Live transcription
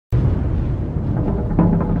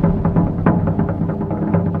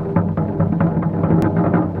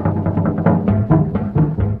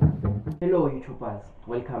YouTubers,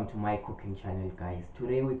 welcome to my cooking channel guys.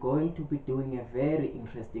 Today we're going to be doing a very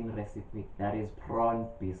interesting recipe, that is prawn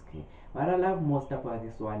bisque. What I love most about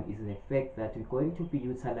this one is the fact that we're going to be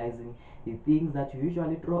utilizing the things that you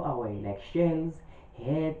usually throw away, like shells,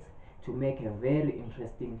 heads, to make a very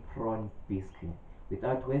interesting prawn bisque.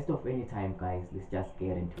 Without waste of any time guys, let's just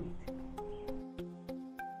get into it.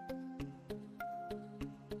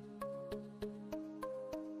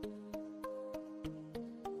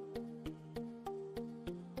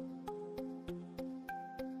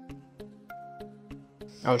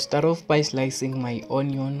 I'll start off by slicing my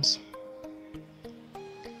onions,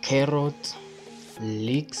 carrots,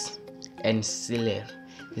 leeks, and celery.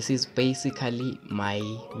 This is basically my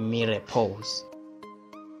mirepoix.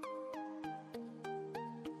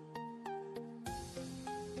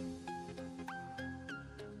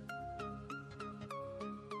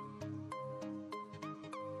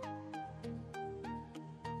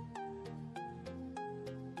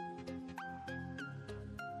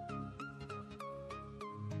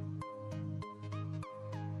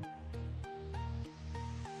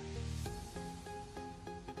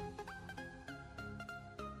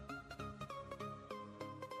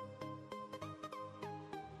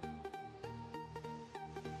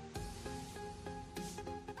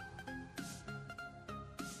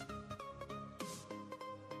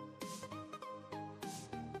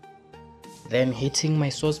 Then heating my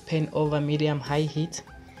saucepan over medium-high heat,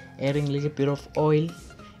 adding a little bit of oil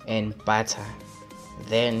and butter.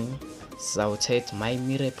 Then sauteed my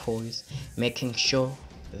mirepoix, making sure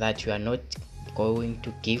that you are not going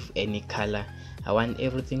to give any color. I want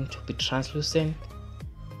everything to be translucent,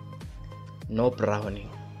 no browning.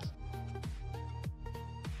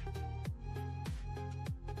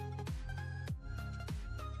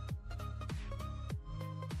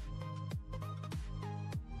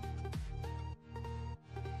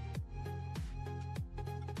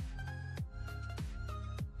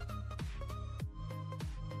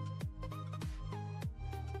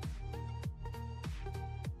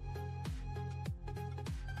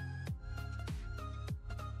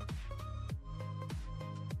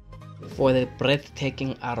 For the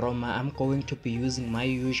breathtaking aroma, I'm going to be using my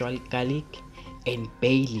usual garlic and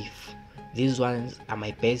bay leaf. These ones are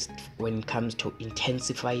my best when it comes to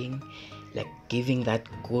intensifying, like giving that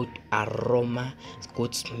good aroma,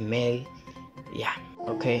 good smell. Yeah,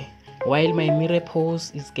 okay. While my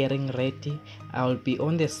mirepoix is getting ready, I'll be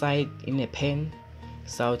on the side in a pan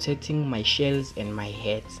sauteing my shells and my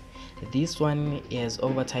heads. This one has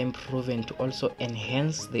over time proven to also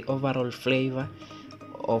enhance the overall flavor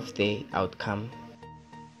of the outcome.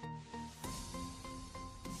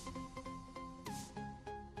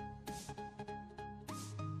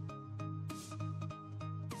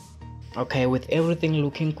 Okay, with everything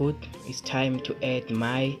looking good, it's time to add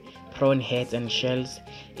my prawn heads and shells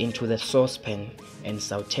into the saucepan and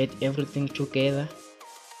saute everything together.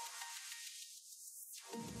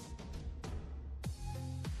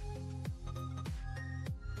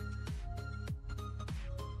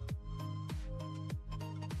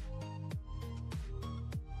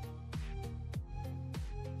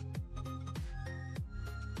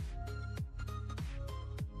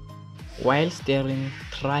 While stirring,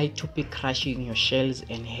 try to be crushing your shells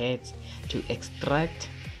and heads to extract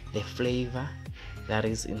the flavor that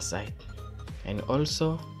is inside. And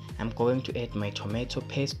also, I'm going to add my tomato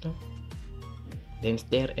pesto, then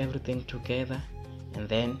stir everything together, and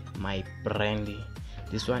then my brandy.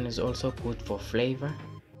 This one is also good for flavor.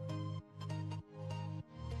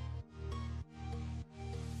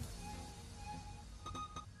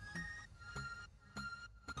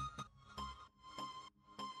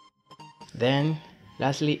 Then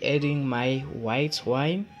lastly adding my white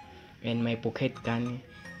wine and my bouquet garni,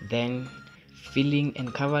 then filling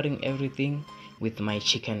and covering everything with my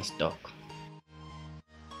chicken stock.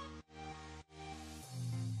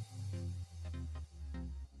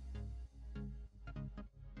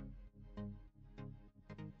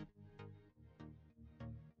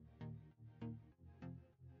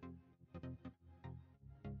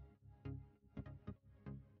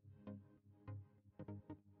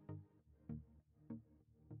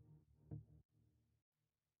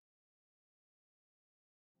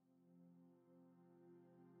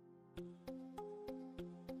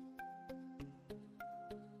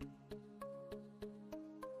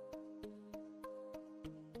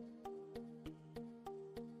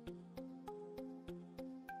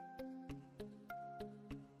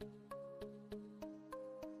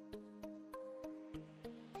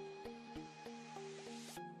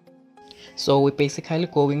 So we're basically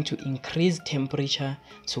going to increase temperature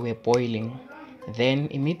to a boiling. Then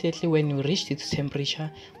immediately when we reach this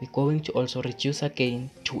temperature, we're going to also reduce again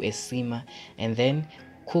to a simmer and then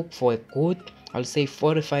cook for a good, I'll say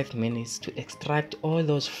 45 minutes to extract all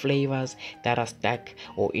those flavors that are stuck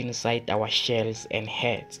or inside our shells and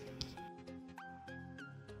heads.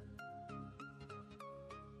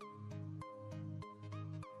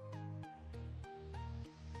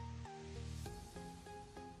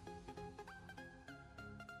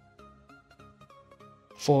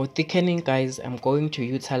 For thickening, guys, I'm going to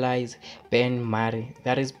utilize Ben Marie.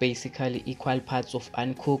 That is basically equal parts of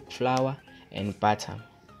uncooked flour and butter.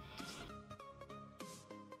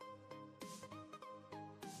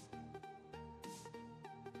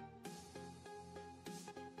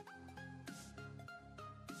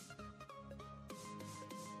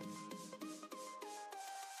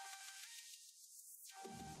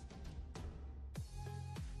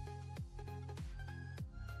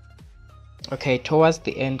 Okay, towards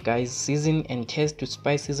the end, guys, season and taste with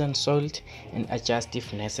spices and salt and adjust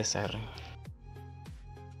if necessary.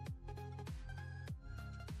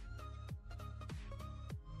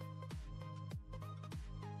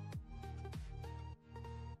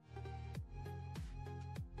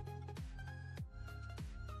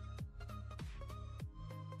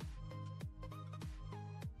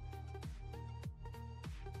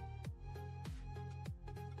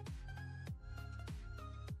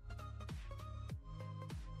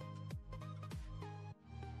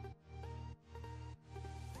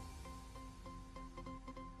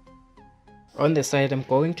 On the side, I'm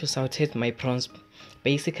going to saute my prawns.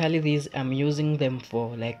 Basically, these I'm using them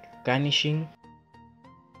for like garnishing.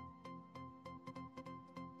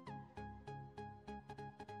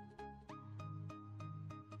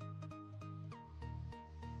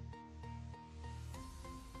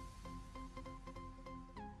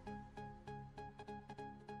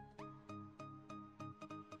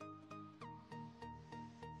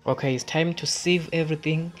 Okay, it's time to sieve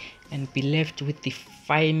everything and be left with the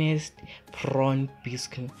finest prawn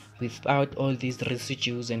bisque without all these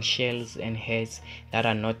residues and shells and heads that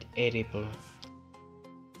are not edible.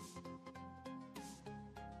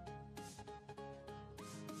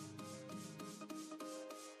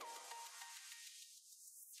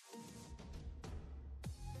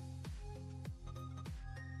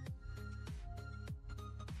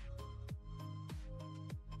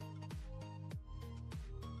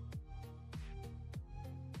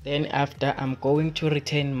 Then after, I'm going to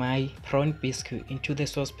return my prawn bisque into the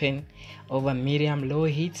saucepan over medium-low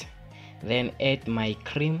heat, then add my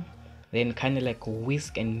cream, then kind of like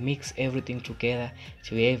whisk and mix everything together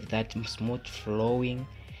to have that smooth flowing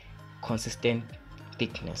consistent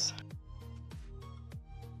thickness.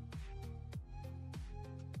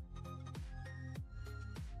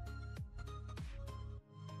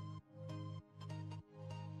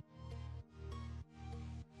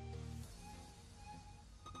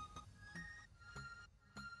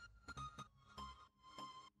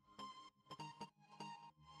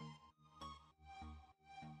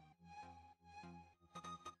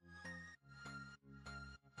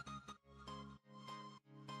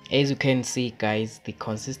 As you can see, guys, the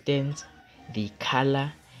consistency, the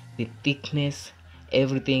color, the thickness,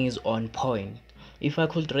 everything is on point. If I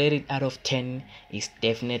could rate it out of 10, it's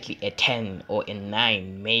definitely a 10 or a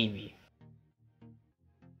 9 maybe.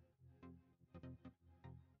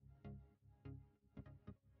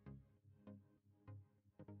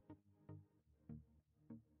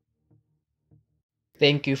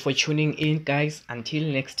 Thank you for tuning in, guys.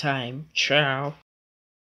 Until next time, ciao.